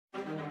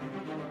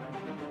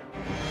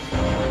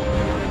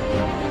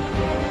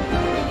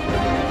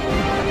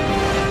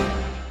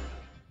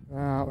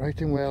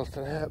out in Wales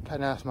today at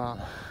Penarth,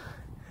 man.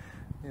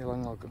 Near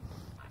Langlogan,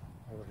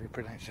 however you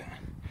pronounce it.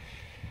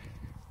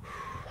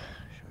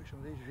 Show you some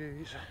of these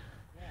views.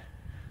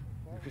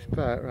 This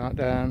part right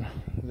down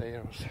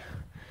there. What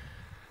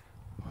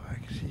I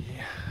can see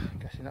here. I'm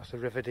guessing that's the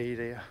River Dee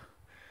there.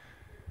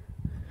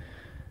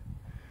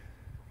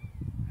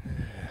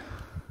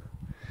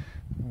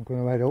 I'm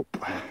going to head up.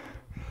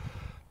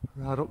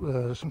 Right up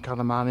there, there's some kind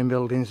of mining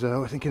buildings there.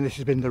 I'm thinking this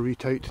has been the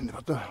route out and they've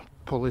had the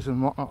pulleys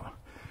and whatnot.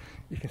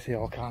 You can see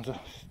all kinds of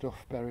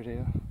stuff buried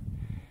here.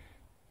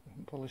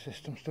 Pulley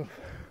system stuff.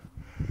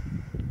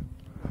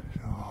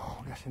 So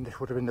I'm guessing this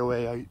would have been the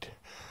way out.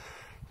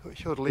 So it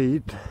should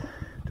lead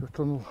to a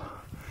tunnel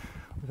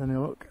with any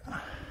luck.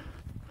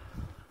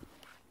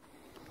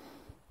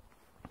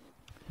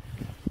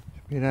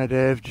 Been there,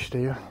 Dave, just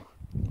here.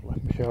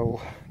 Left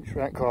Michelle, just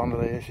right corner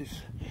there.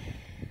 She's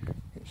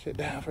going to sit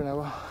down for an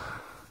hour.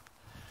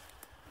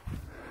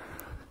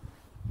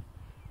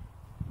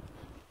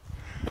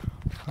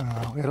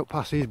 I'll get up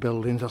past these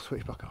buildings, I'll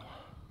switch back on.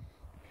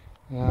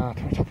 Yeah,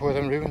 to the top of where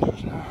them ruins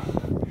was now.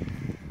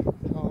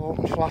 It's all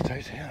open flat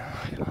out here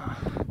now.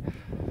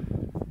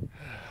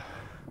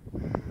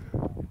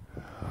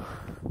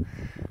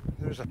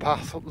 There's a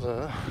path up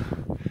there,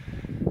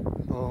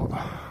 but I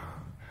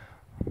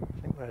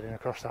think we're heading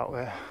across that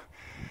way.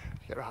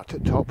 Get right to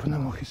the top and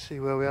then we can see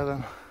where we are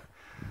then.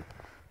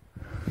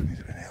 These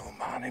are the old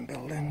mining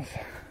buildings.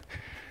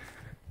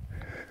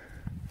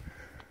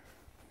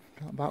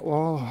 That back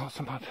wall, that's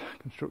some bad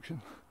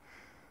construction.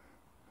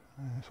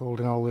 It's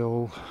holding all the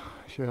old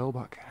shale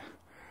back.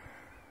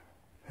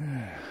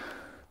 That's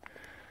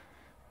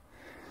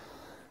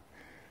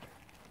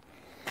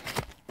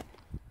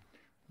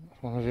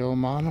one of the old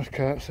miners'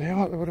 carts there,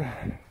 like they would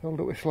have filled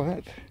up with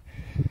slate.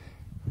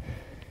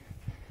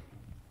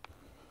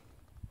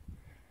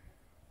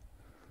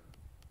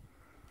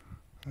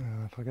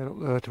 If I get up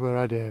there to where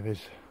our Dave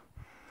is,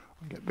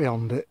 I'll get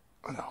beyond it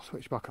and I'll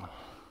switch back on.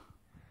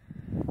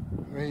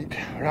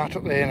 Right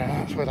up there now,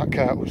 that's where that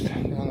cart was,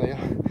 down there.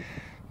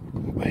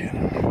 Come up here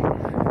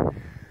now.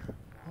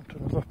 Onto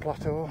another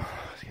plateau.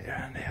 Let's get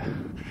around here.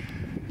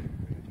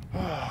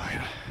 Oh,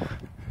 yeah.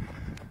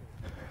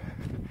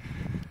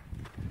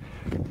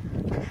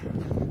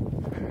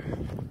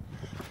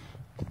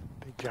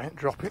 Big giant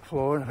drop it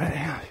floor in a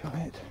minute, you'll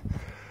it.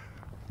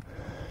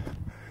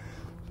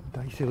 Some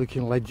dicey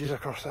looking ledges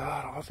across there.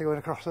 I don't see going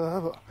across there,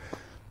 but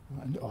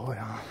oh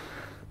yeah.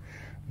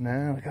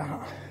 No, we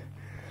can't.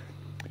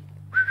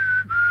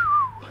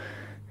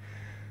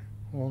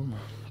 One,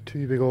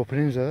 two big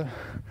openings there.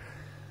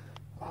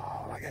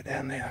 Oh, I get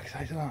down there, I'm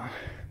excited that.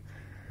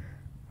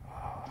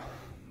 Oh,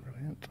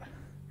 brilliant.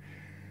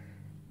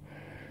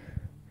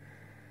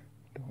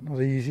 Don't know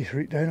the easiest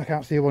route down, I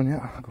can't see one yet.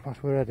 I'll go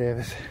past where Dave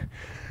is.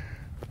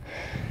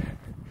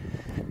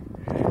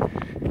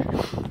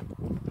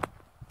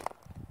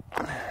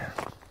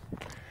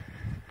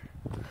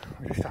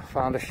 We just have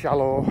found a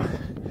shallow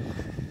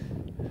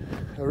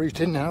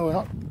route in now, we're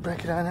not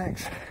breaking our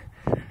necks.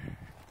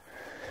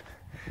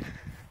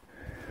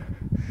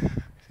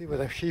 See where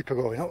the sheep are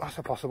going up, that's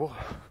a possible.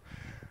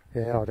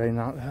 Yeah, or down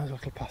that, there's a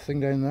little path thing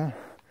down there.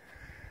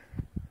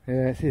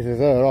 Yeah, it's either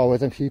there or where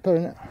them sheep are,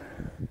 isn't it?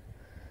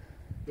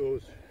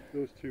 Those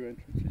two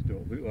entrances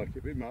don't look like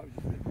it, but it might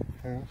be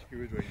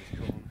skewed where he's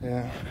gone.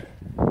 Yeah.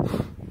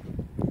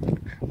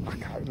 I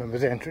can't remember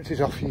the entrances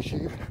off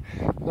YouTube.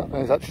 That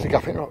is actually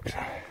gapping rocks.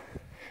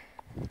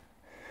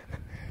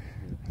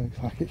 Looks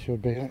like it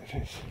should be.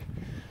 It's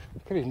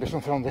could even be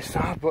something on this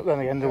side, but then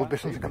again there will be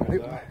something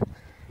coming out.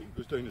 It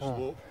goes down the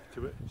slope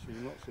to it, so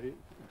you'll not see it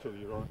until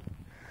you're on.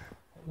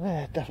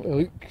 Yeah,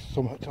 definitely looks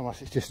somewhat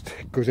unless it just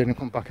goes in and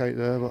comes back out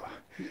there. But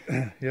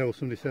yeah, well,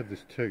 somebody said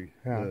there's two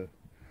there,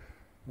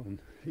 and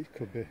it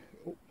could be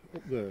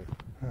up there.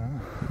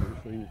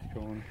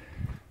 Corner.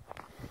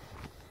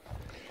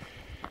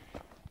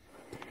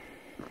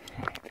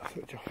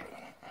 Switch off.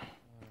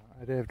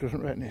 Dave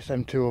doesn't reckon it's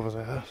them two over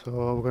there, so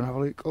we're going to have a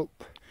look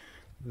up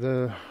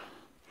the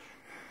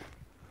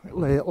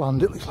lay at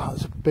land. It looks like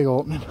there's a big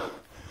opening.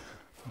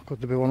 Could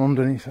there be one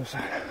underneath us?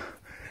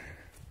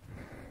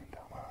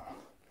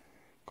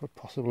 Could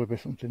possibly be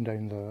something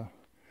down there.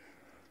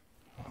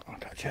 I'll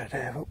catch our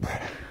Dave up. Go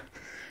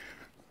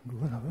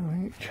and have a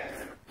look.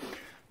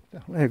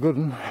 Definitely a good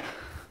one.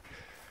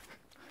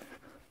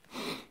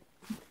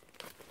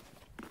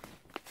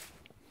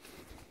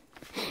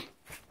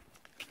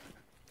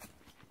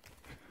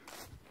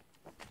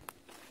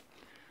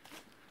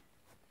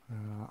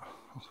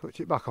 I'll switch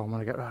it back on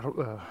when I get right up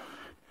there.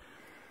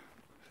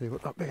 See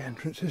what that big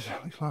entrance is.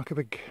 Looks like a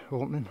big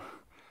opening.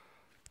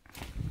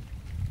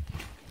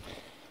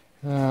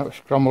 We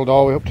scrambled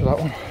all the way up to that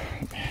one.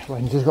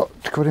 Lens has got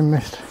covered in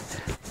mist.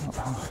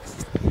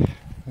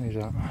 There's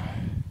that.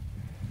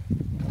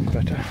 That's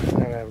better.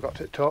 Anyway, we got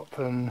to the top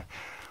and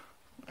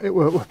it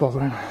weren't worth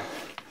bothering.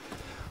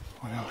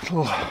 A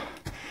little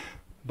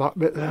back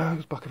bit there,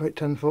 it's back about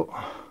 10 foot.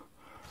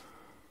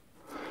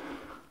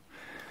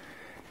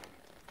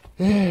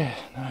 Yeah,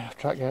 now I've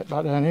tried to get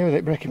back down here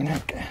without breaking my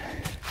neck.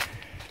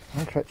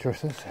 How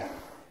treacherous this.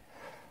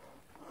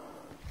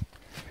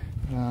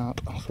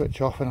 I'll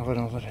switch off and have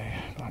another day.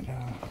 Right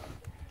down.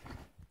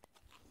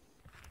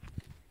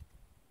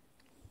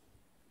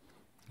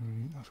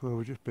 That's where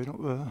we've just been,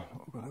 up there.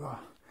 We're going to go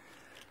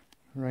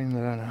round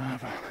there now.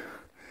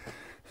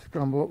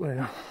 Scramble up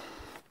there.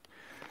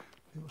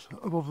 See what's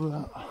above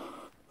that.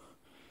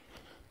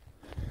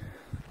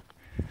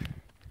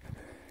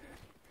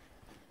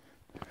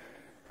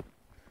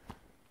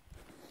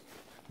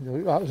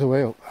 That was the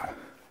way up.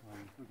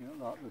 Looking at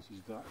that, this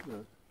is that.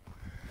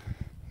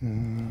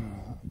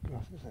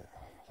 Grass, is it?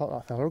 I thought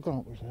that fella had gone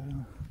up was there.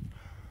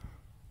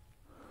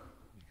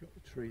 You've got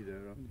the tree there,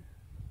 haven't you?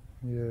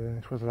 Yeah,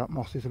 it's whether that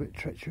moss is a bit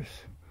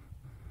treacherous.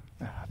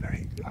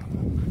 Very good.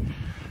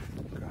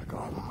 Crack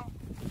on.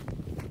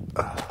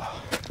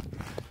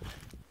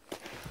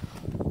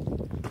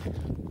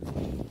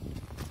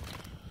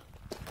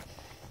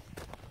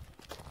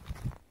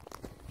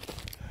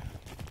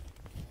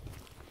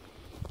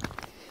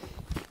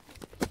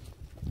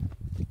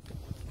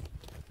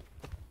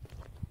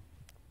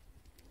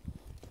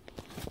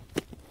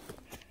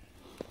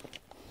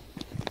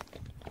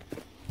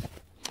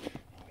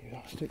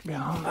 Stick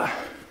behind there.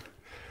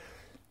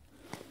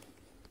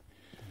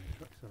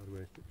 Track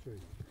sideways to the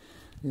tree.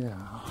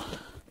 Yeah.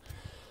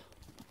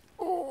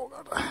 Oh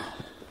God.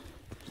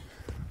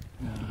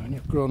 Yeah, when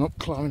you've grown up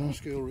climbing on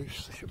school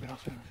roofs, they should be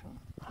nothing.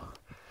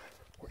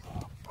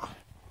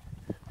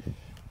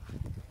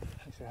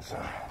 Yes.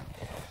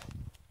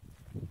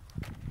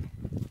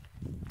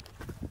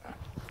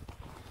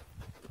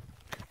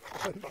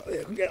 Back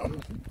there and get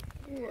on.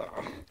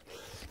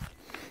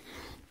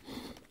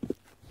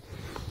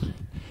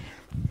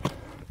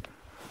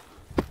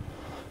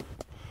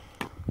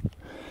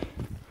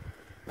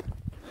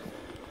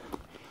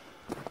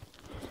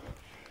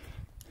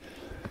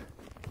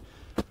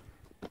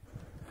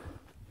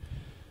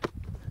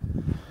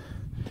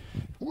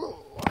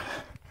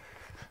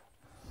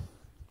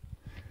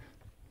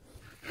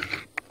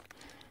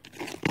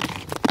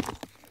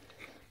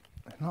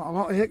 Not a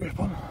lot of grip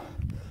on.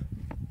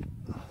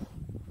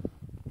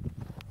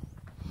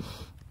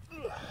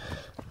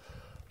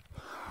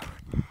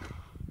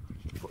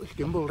 Put this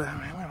gimbal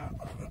down here.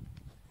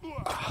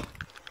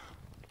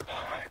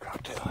 I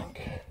grabbed it, I think.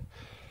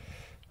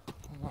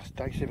 Nice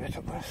dicey bit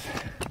up this.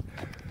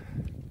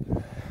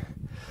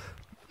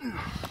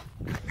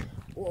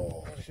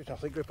 Whoa, this is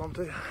nothing grip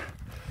onto.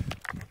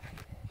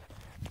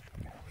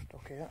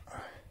 Stuck here.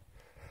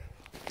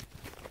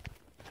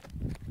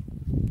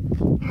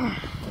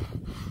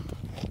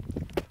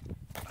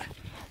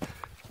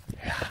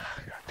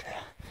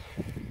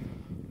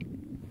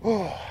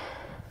 Oh,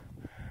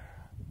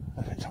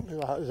 I think something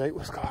like that is 8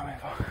 was climbing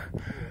for.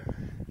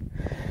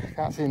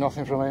 Can't see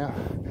nothing from here.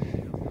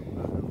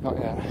 Not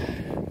yet.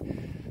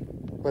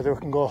 Whether we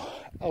can go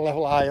a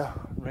level higher,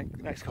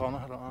 next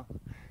corner, I don't know.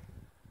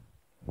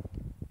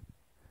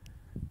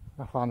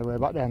 I'll find a way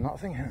back down that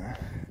thing.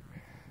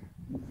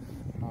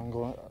 I'm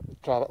going to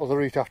try that other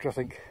route after, I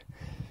think.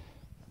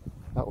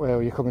 That way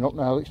where you're coming up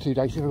now, it's too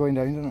dicey for going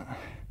down, isn't it?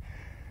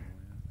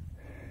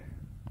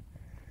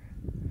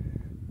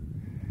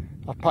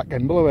 I've packed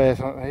gimbal away,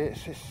 so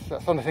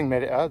that's the only thing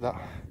made it hard, that.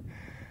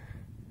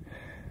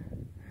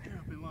 Yeah,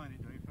 I've been lying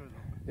it down further.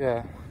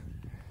 Yeah.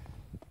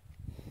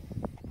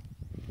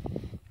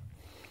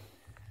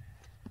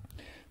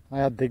 I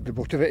had digged a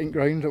butt of it in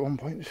ground at one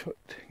point, so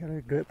it got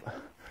a grip.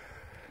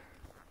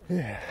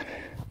 Yeah.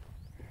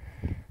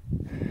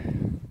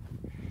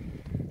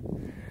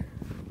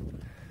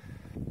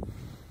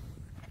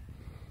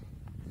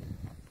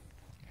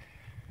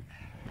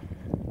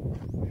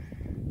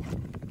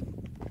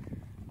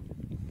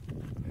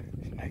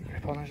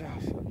 Grip on his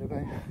ass,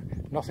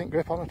 nothing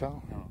grip on at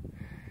all. No.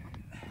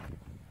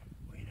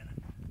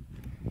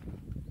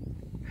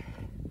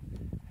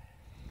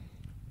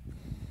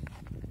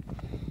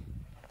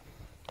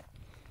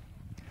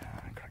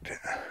 I cracked it.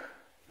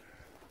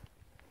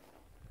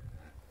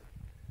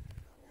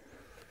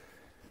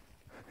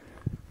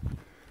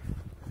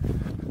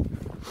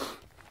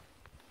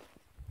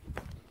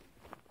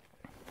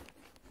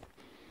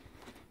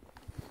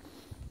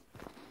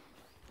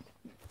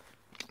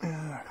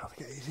 Yeah, I can't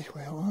get easiest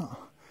way on that.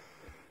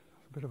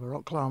 A bit of a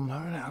rock climb there,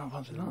 isn't it? I don't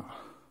fancy that.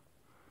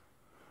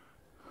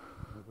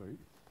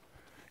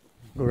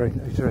 Go right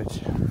out the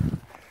edge.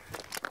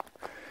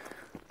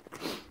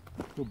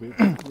 Could be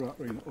right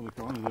around the other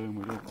corner there and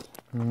we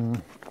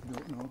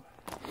don't know.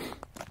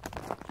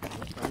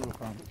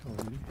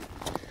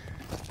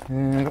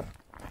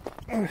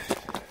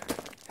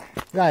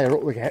 The higher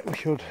up we get, we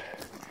should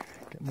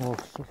get more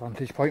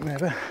vantage point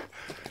maybe.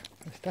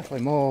 There's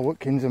definitely more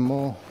Watkins and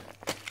more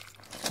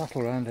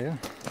cattle around here.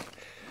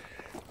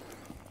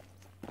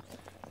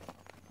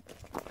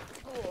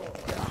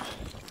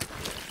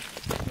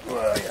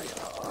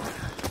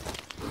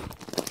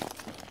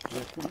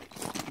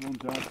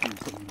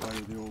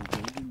 The old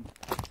building.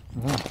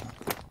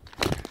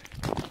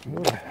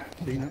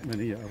 Seen that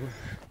many yet, have we?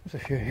 There's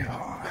a few here.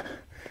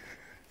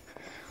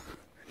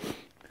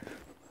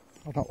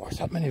 I've not watched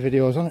that many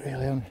videos on it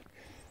really. On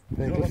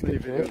not that many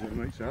videos of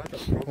my side,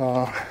 that's the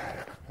problem.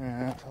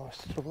 Yeah, that's always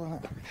the trouble,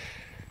 isn't it?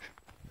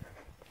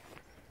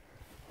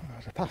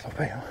 there's a path up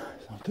here,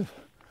 sort of.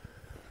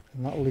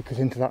 And that'll lead us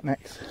into that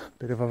next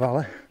bit of a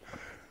valley.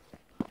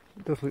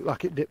 It does look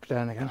like it dips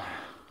down again.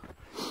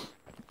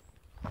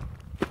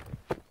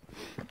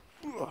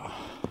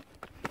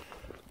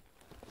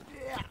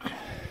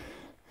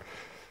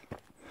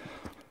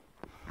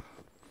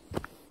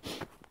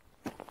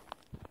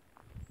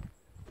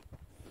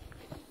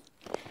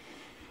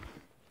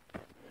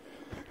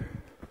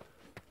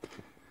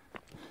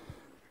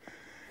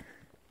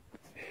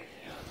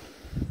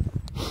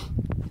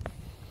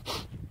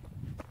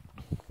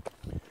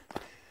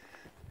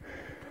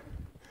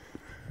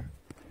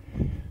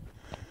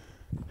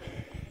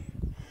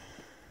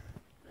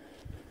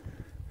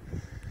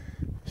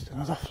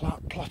 Another flat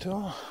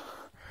plateau.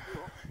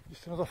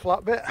 Just another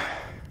flat bit.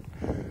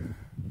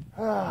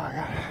 Oh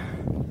God.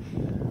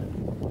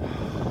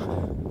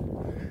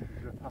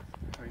 Is there a path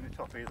between the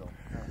top here though?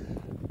 Yeah.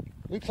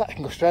 Looks like I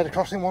can go straight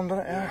across in one,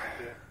 doesn't it? Yeah.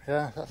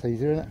 Yeah, that's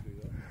easier, isn't it?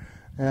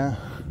 Yeah.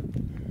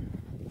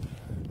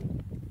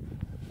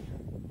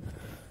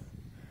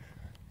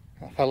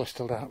 That fella's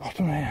still down at the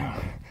bottom here.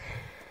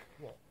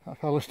 That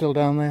fella's still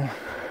down there.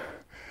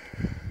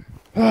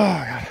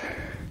 Oh God.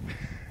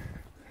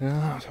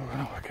 Yeah, so we're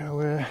going to work our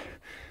way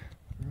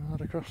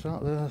right across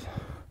that. There's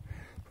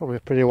probably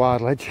a pretty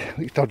wide ledge.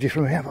 Looks dodgy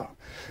from here, but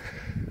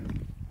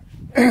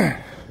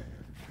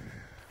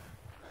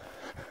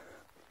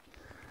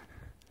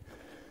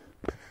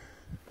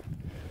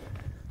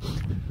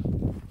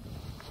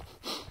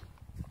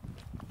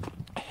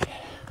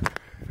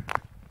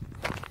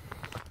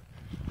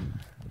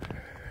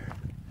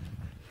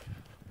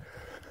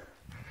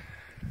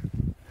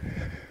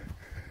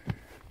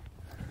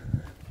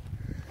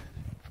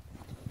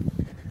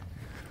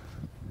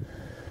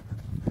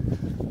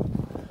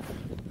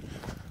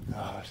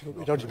it's a little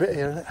bit dodgy bit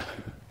here, isn't it?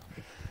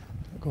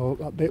 Go up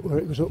that bit where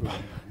it goes up.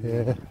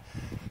 Yeah.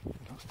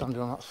 Not standing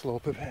on that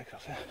slope a bit,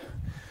 because it's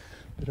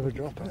a bit of a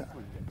drop, isn't it?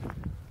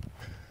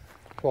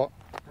 What?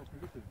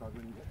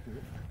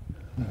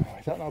 No,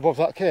 is that not above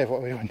that cave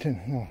what we went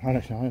in? No, I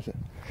don't know, is it?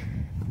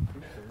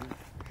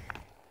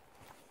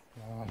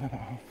 No, I don't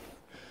know.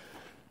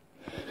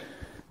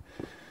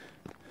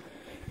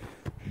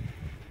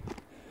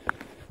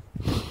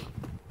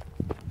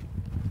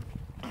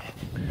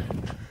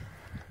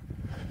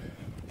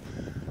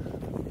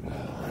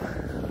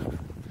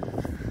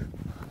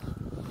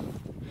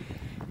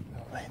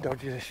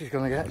 Dodgy this is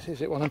going to get.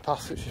 Is it one of them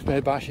paths which is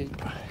made by sheep?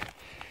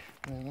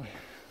 Anyway.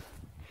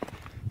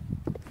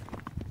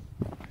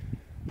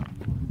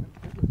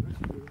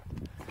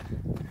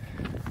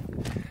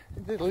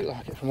 It did look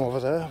like it from over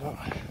there, but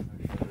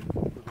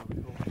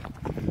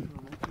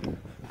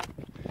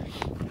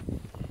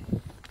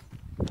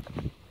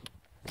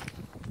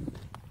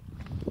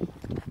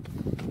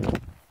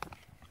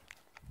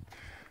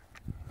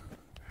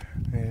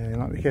yeah, it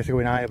might be a case of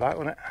going higher back,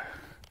 wouldn't it?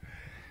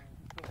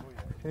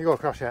 Can you go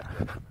across yet?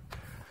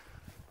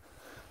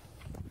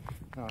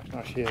 No, it's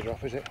not a sheer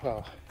drop, is it?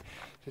 Well,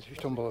 just if you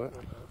stumble a bit.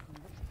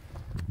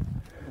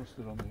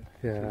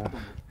 Yeah.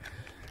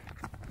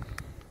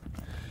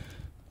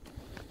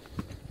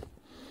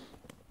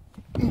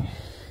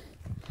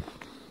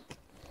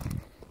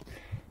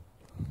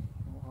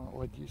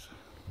 Wedges.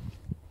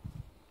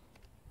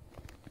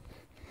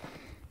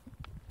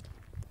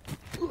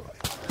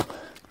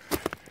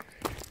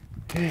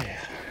 Yeah.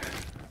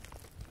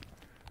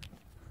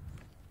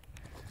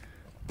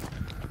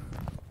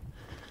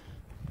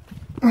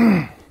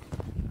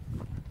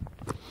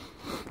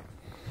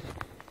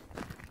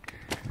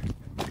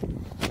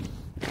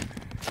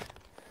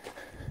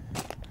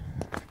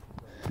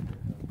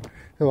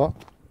 So what?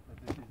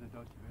 This is the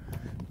dodgy bit.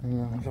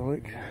 Yeah, let's have a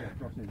look.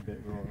 Crossing bit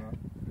we're all right.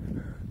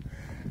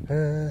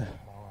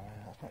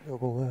 That's not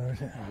double there,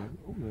 is it?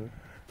 Up there.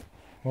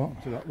 What?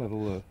 To that level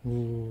there.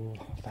 Ooh,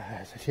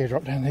 there's a sheer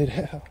drop down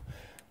there.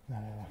 No.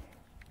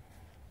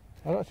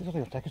 I don't think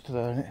it'll take us to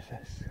there, isn't it?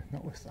 It's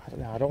not with, I don't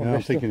know, I don't want to.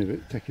 I'm thinking of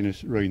it taking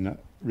us round that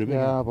ribbon.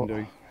 Yeah, but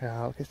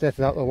yeah, look, it's there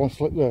to that little one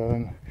slip there,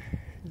 and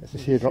there's a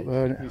sheer drop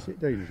there, isn't it? Can you sit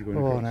down as you're going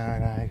Oh, across?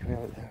 no, you can be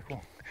out there, come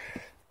on.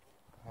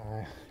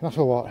 That's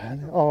a water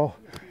hen. Oh.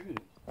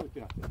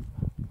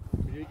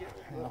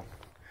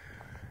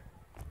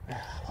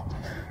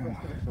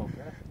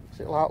 Is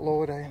it like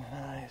lower down?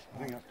 I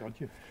think that's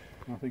dodgy.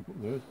 I think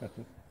up there is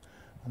better.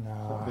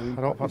 No,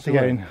 I don't fancy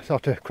getting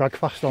sort of crag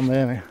fast on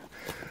there, mate.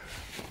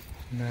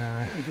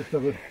 No. You just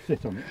have a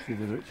sit on it, see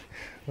whether it's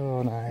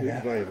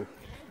viable.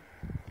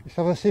 Just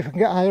have a see if we can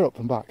get higher up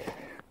and back.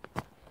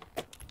 I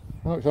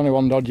know it's only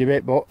one dodgy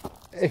bit, but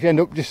if you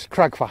end up just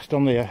crag fast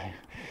on there,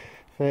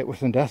 fate worse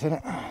than death, isn't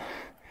it?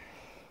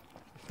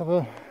 Just have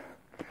a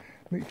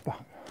reach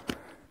back.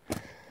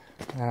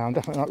 I'm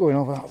definitely not going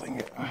over that thing.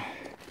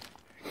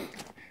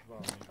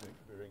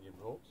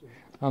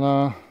 I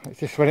know,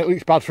 it's just when it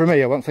looks bad for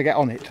me, once I get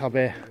on it, I'll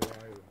be...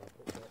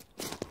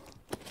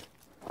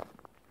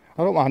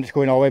 I don't mind just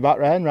going all the way back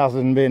round rather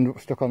than being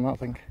stuck on that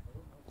thing.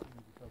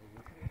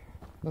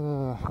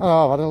 Oh,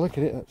 I've had a look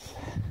at it. That's...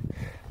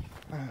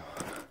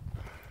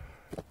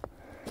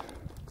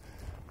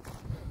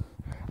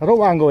 I don't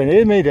mind going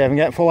in, me, Dave, and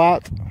get full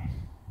out.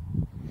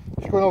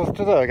 Just going over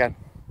to there again.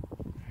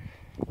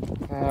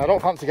 I don't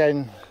fancy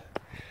getting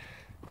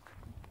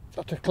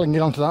after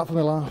clinging onto that for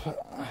my life.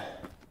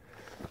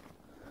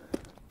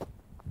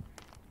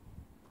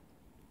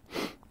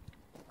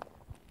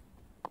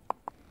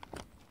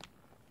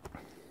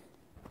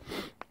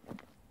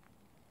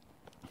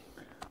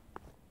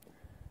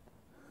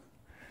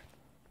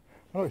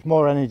 I know it's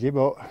more energy,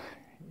 but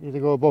either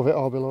go above it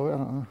or below it, I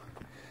don't know.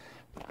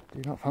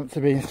 Do not fancy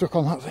being stuck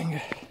on that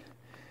thing.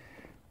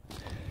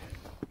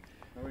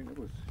 I think it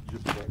was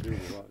just about doing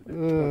that.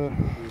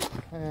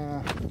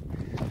 Yeah.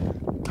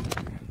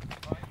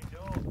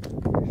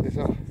 You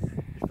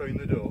found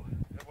the door?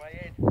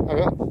 Oh,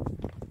 yeah.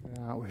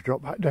 Yeah, we've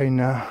dropped back down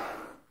now.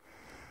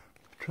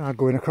 Tried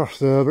going across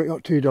there, but it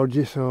got too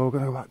dodgy, so we're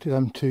going to go back to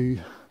them two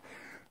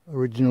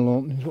original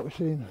openings, what we've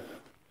seen.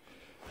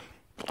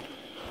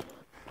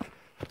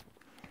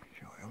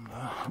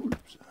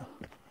 Oops.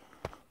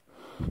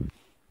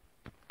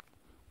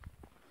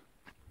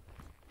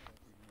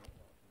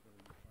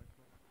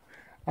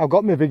 I've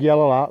got my big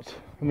yellow light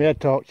and my head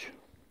torch.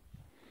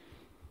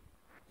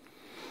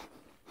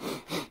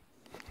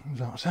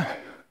 That's it.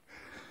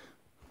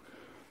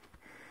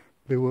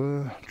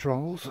 Beware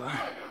trolls.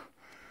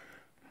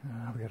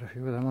 We got a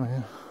few of them on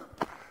here.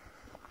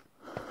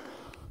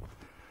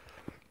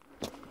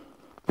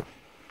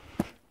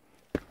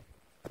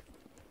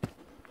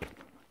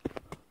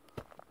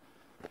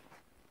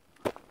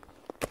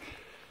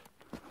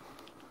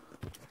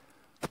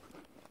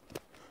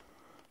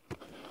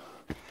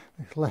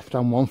 This left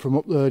hand one from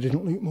up there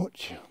didn't look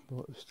much,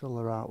 but it's still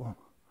the right one.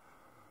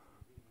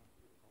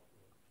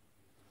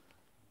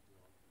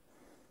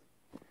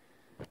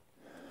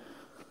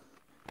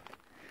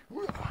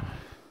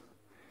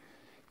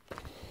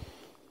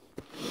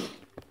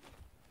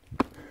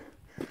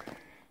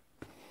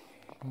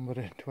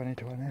 Somebody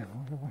 2020,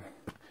 whatever.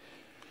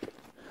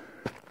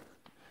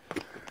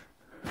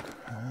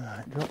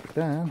 It dropped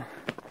down.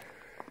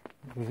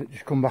 Does it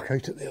just come back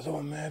out at the other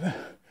one maybe?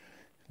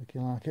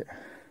 Looking like it.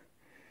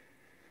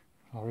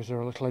 Or is there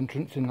a little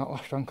entrance in that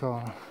left hand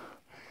corner?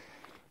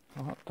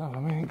 I'll have to have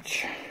a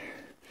mooch.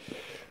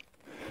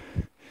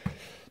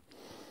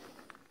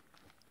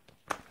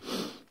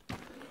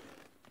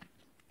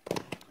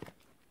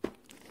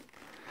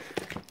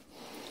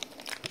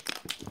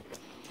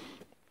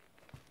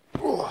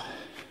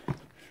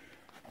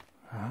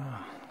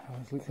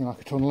 It's looking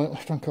like a tunnel at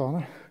left hand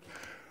corner.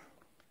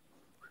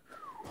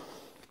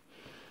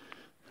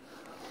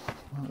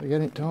 Might be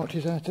getting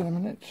torches out in a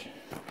minute.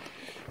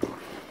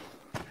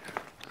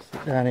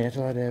 Sit down here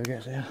till Dave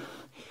gets here.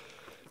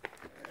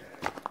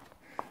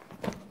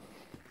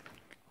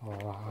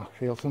 Oh, I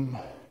feel some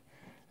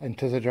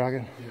Enter the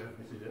Dragon. Yeah,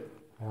 this is it.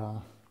 Yeah,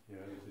 this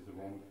is the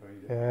one we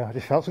found. Yeah, I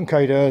just felt some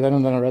code there then,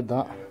 and then I read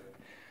that.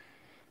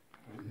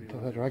 Enter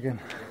the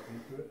Dragon.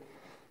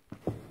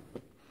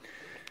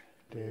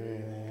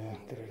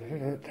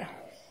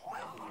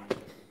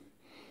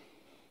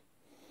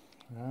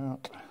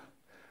 Right.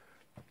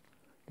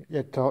 Get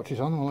your torches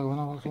on while I go and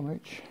have a little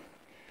mooch.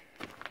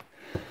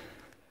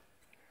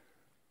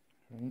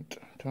 Right,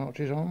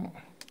 torches on.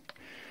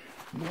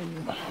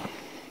 Boom.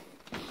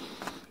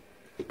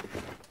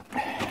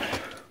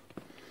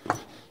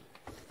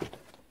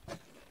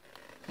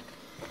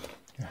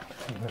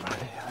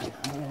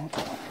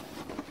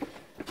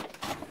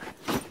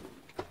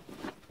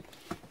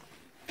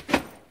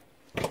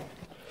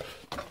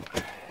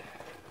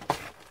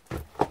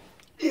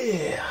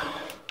 Yeah.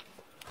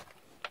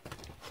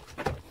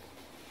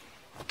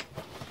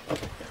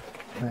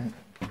 Right.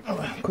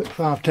 Oh, quick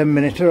 5-10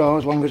 minute or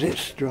as long as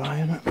it's dry,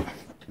 innit?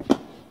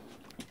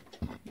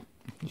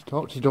 These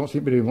torches don't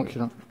seem to be doing much,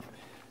 you know.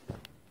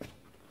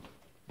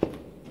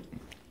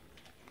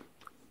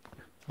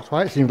 That's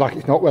why it seems like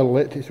it's not well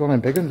lit. It's one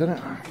of them big ones, isn't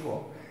it?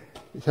 What?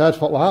 It's hard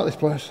spot light, this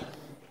place.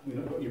 You've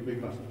not got your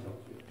big massive torch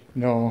yet?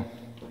 No.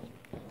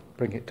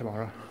 Bring it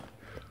tomorrow.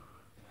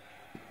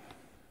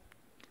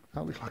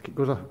 That looks like it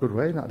goes a good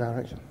way in that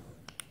direction.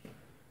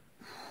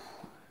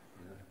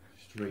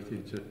 Straight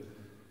into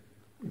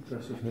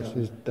impressive. This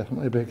is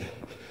definitely big.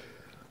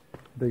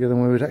 Bigger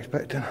than we was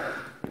expecting.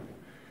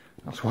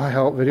 That's why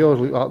our videos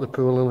look like the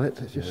poorly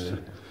lit. It's just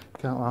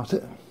can't light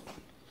it.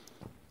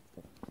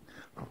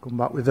 I'll come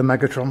back with the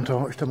Megatron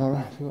torch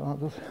tomorrow, see what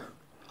that does.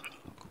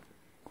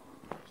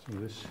 So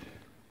this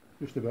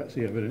just about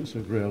the evidence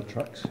of rail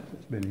tracks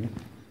that's been here.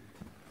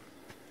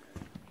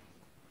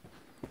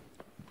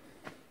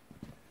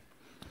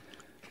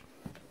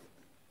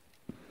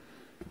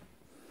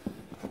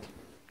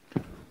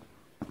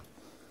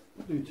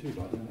 Do too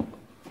bad then.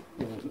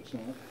 Walls at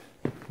side.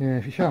 Yeah,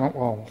 if you shine up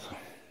walls.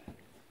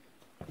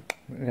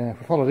 Yeah, if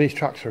we follow these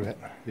tracks for a bit.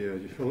 Yeah,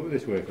 just follow it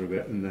this way for a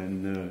bit and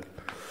then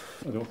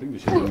I don't think there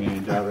should be any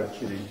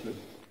direction into it.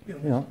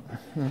 Yeah.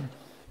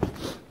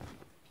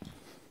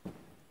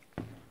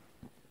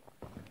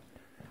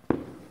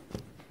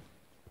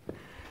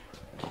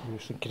 I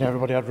was thinking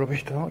everybody had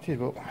rubbish torches,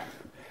 but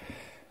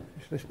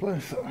it's this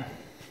place.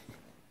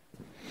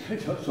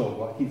 It's all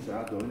black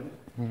inside, don't it?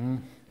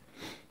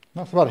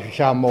 Not so bad if you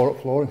shine more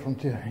up floor in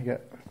front of you, you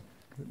get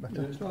a bit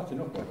better. Yeah, it's starting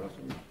up like that,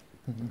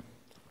 isn't it?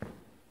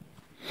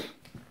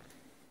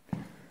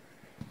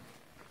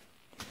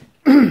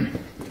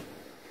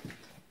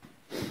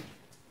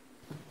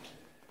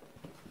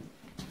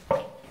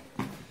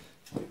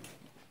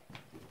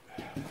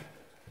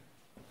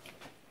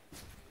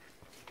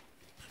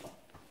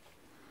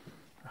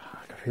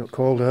 I can feel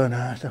colder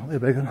now, it's definitely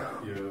bigger.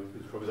 Yeah,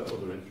 it's probably that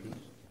other entrance.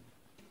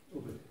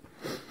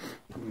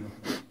 Coming up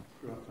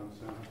right hand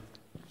side.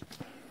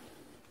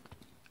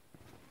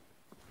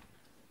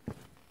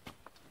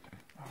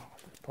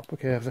 Proper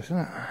caves, isn't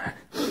it?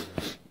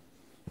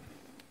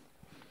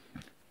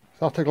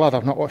 Sort of glad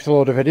I've not watched a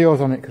load of videos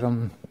on it because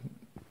I'm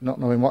not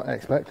knowing what to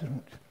expect as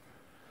much.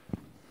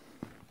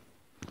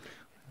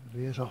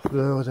 Veers off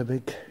there was a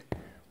big, that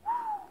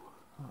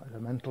was a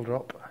mental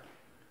drop.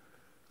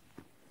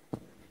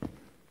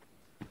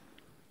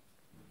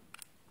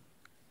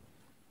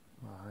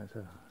 Oh, it's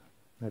a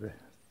maybe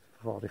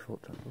 40 foot.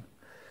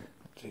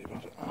 Let's see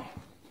about it now.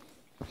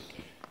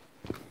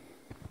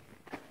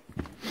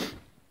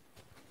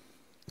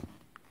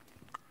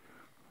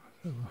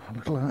 So, a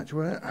little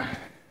archway.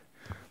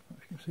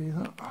 You can see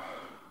that.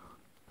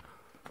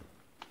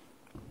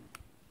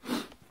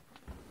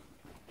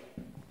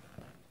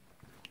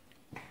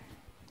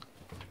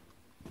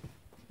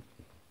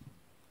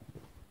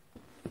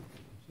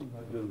 Seems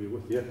like it'll be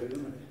with the effort,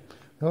 isn't it?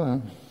 Oh, yeah.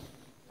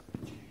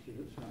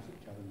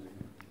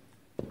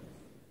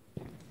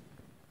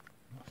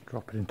 Let's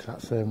drop it into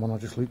that same one I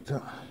just looked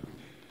at.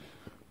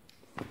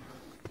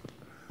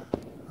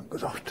 That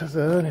goes off to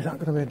there, and is that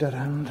going to be a dead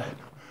end?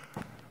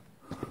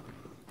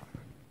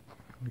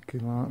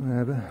 Looking like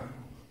maybe.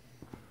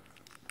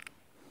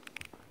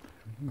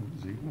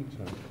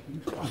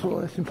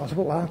 It's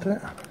impossible, isn't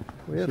it?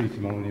 Weird. See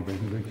tomorrow when you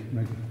bring the big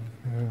mega.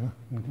 Yeah.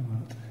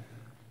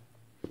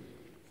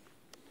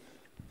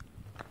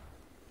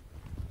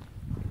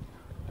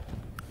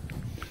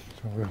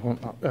 So we want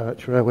that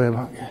archway way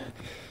back.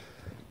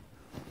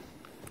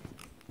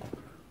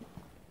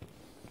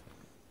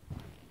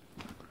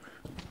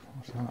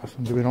 What's that? That's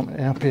something doing on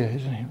up here,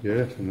 isn't it?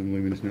 Yeah, some of them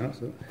luminous nights,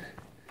 that.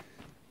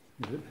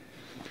 Is it?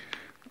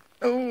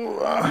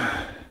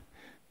 Oh,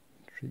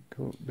 treat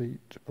coat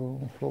beat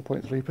ball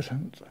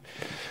 4.3%.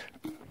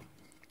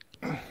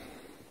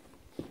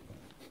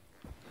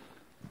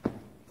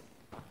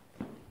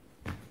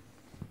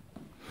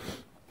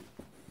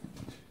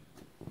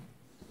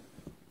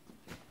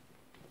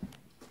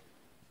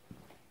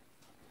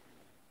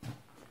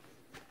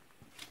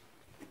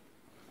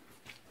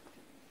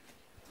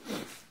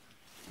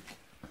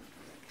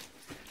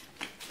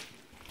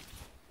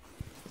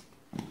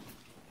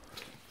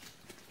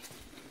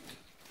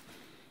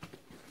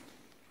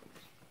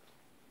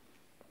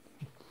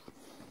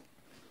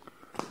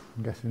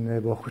 I'm guessing they're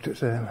both at the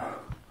same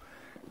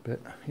bit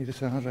either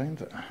side,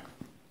 ain't it?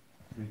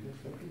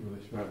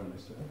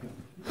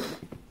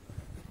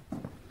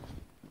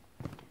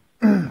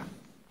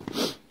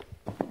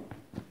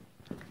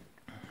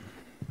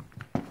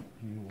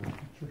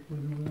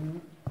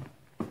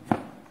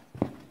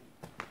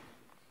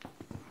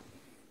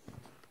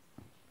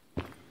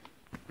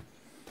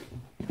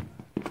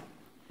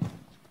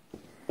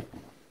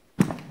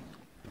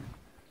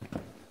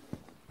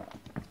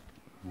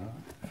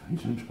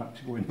 Some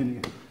tracks going in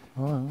here.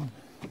 Oh,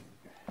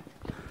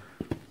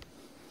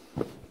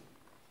 yeah.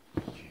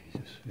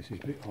 Jesus, this is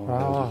a bit hard.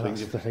 Oh,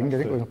 that's the thing,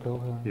 isn't it? With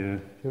uphill, yeah.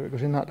 See if it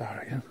goes in that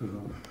direction.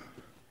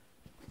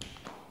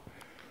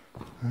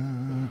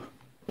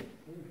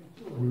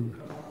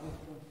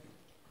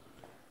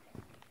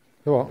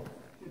 So what?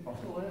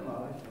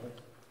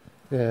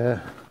 Yeah.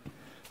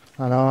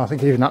 I know, I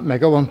think even that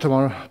mega one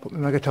tomorrow. Put my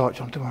mega torch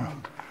on tomorrow.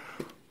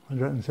 I'd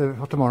reckon save it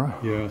for tomorrow.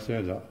 Yeah, I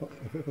said that.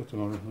 For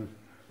tomorrow.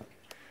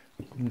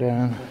 Come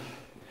down.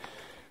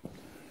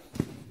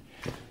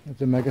 There's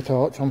the mega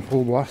torch on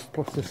full blast,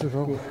 plus this as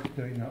well.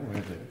 Doing that way,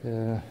 is it?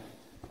 Yeah.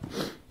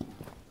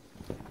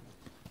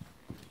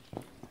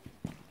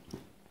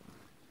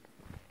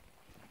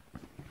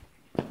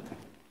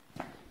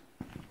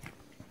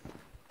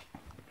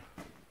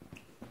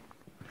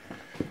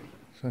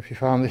 So if you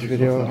found this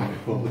video,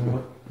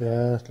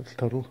 yeah, that's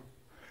total.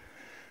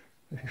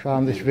 If you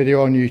found this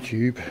video on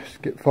YouTube,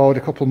 skip forward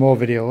a couple more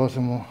videos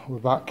and we're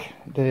back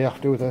the day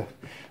after with a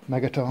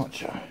mega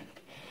torch. Yeah,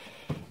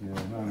 no,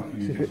 I'm not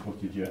using this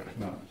footage yet.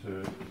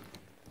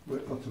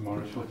 Wait for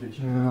tomorrow's footage.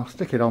 Yeah, I'll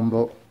stick it on,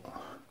 but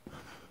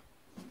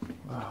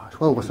it's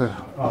well worth it.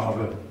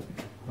 I'll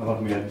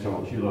have my head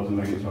torch, you'll have the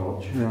mega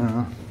torch.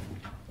 Yeah.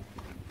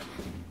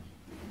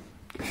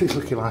 It's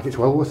looking like it's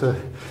well worth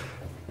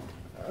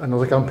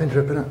another camping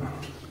trip, innit?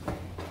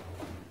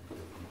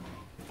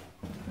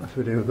 If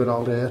we do a good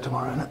all day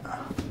tomorrow, innit?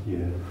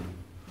 Yeah.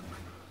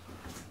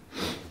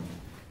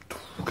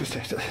 Good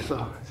taste of this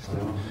though.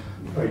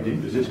 How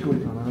deep is this going?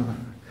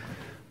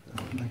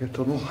 Mega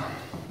tunnel.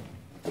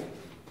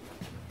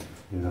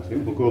 Yeah, I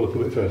think we'll go a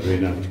little bit further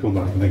in now, just come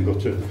back and then go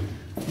to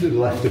the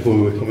left before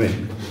we come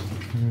in.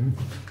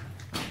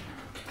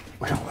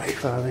 We don't wait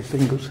for these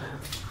things.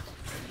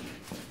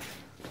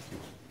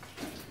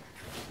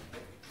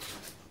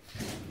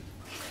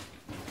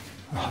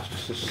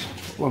 It's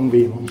just long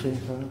beam on, see,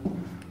 so.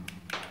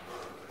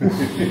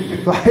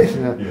 But it's,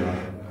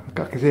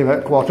 I can see about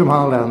a quarter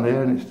mile down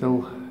there and it's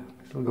still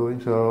going,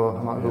 so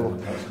I might as well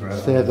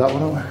save that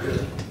one up.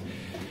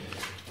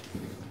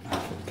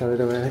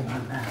 Carried away.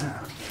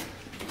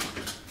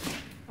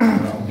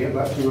 I'll get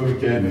back to where we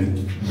came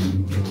in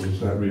and we'll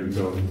start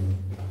re-recording.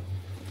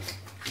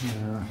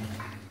 Yeah.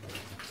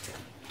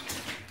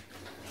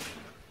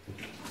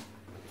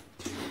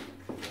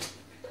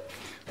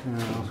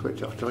 I'll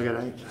switch off till I get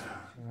out.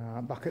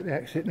 I'm back at the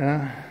exit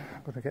now.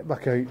 I've got to get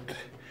back out,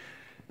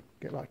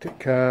 get back to the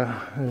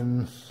car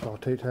and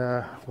sort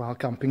out wild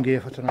camping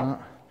gear for tonight.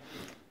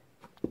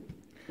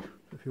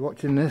 If you're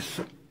watching this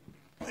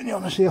and you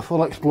want to see a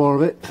full explore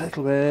of it,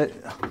 it'll be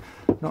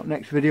not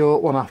next video,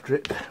 one after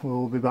it.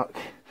 We'll be back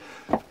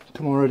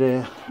tomorrow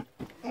day,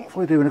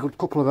 hopefully doing a good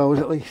couple of hours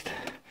at least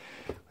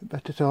with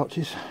better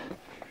torches.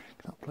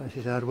 That place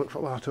is hard work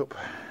for that up.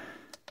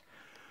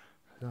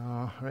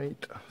 So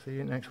right, see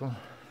you next one.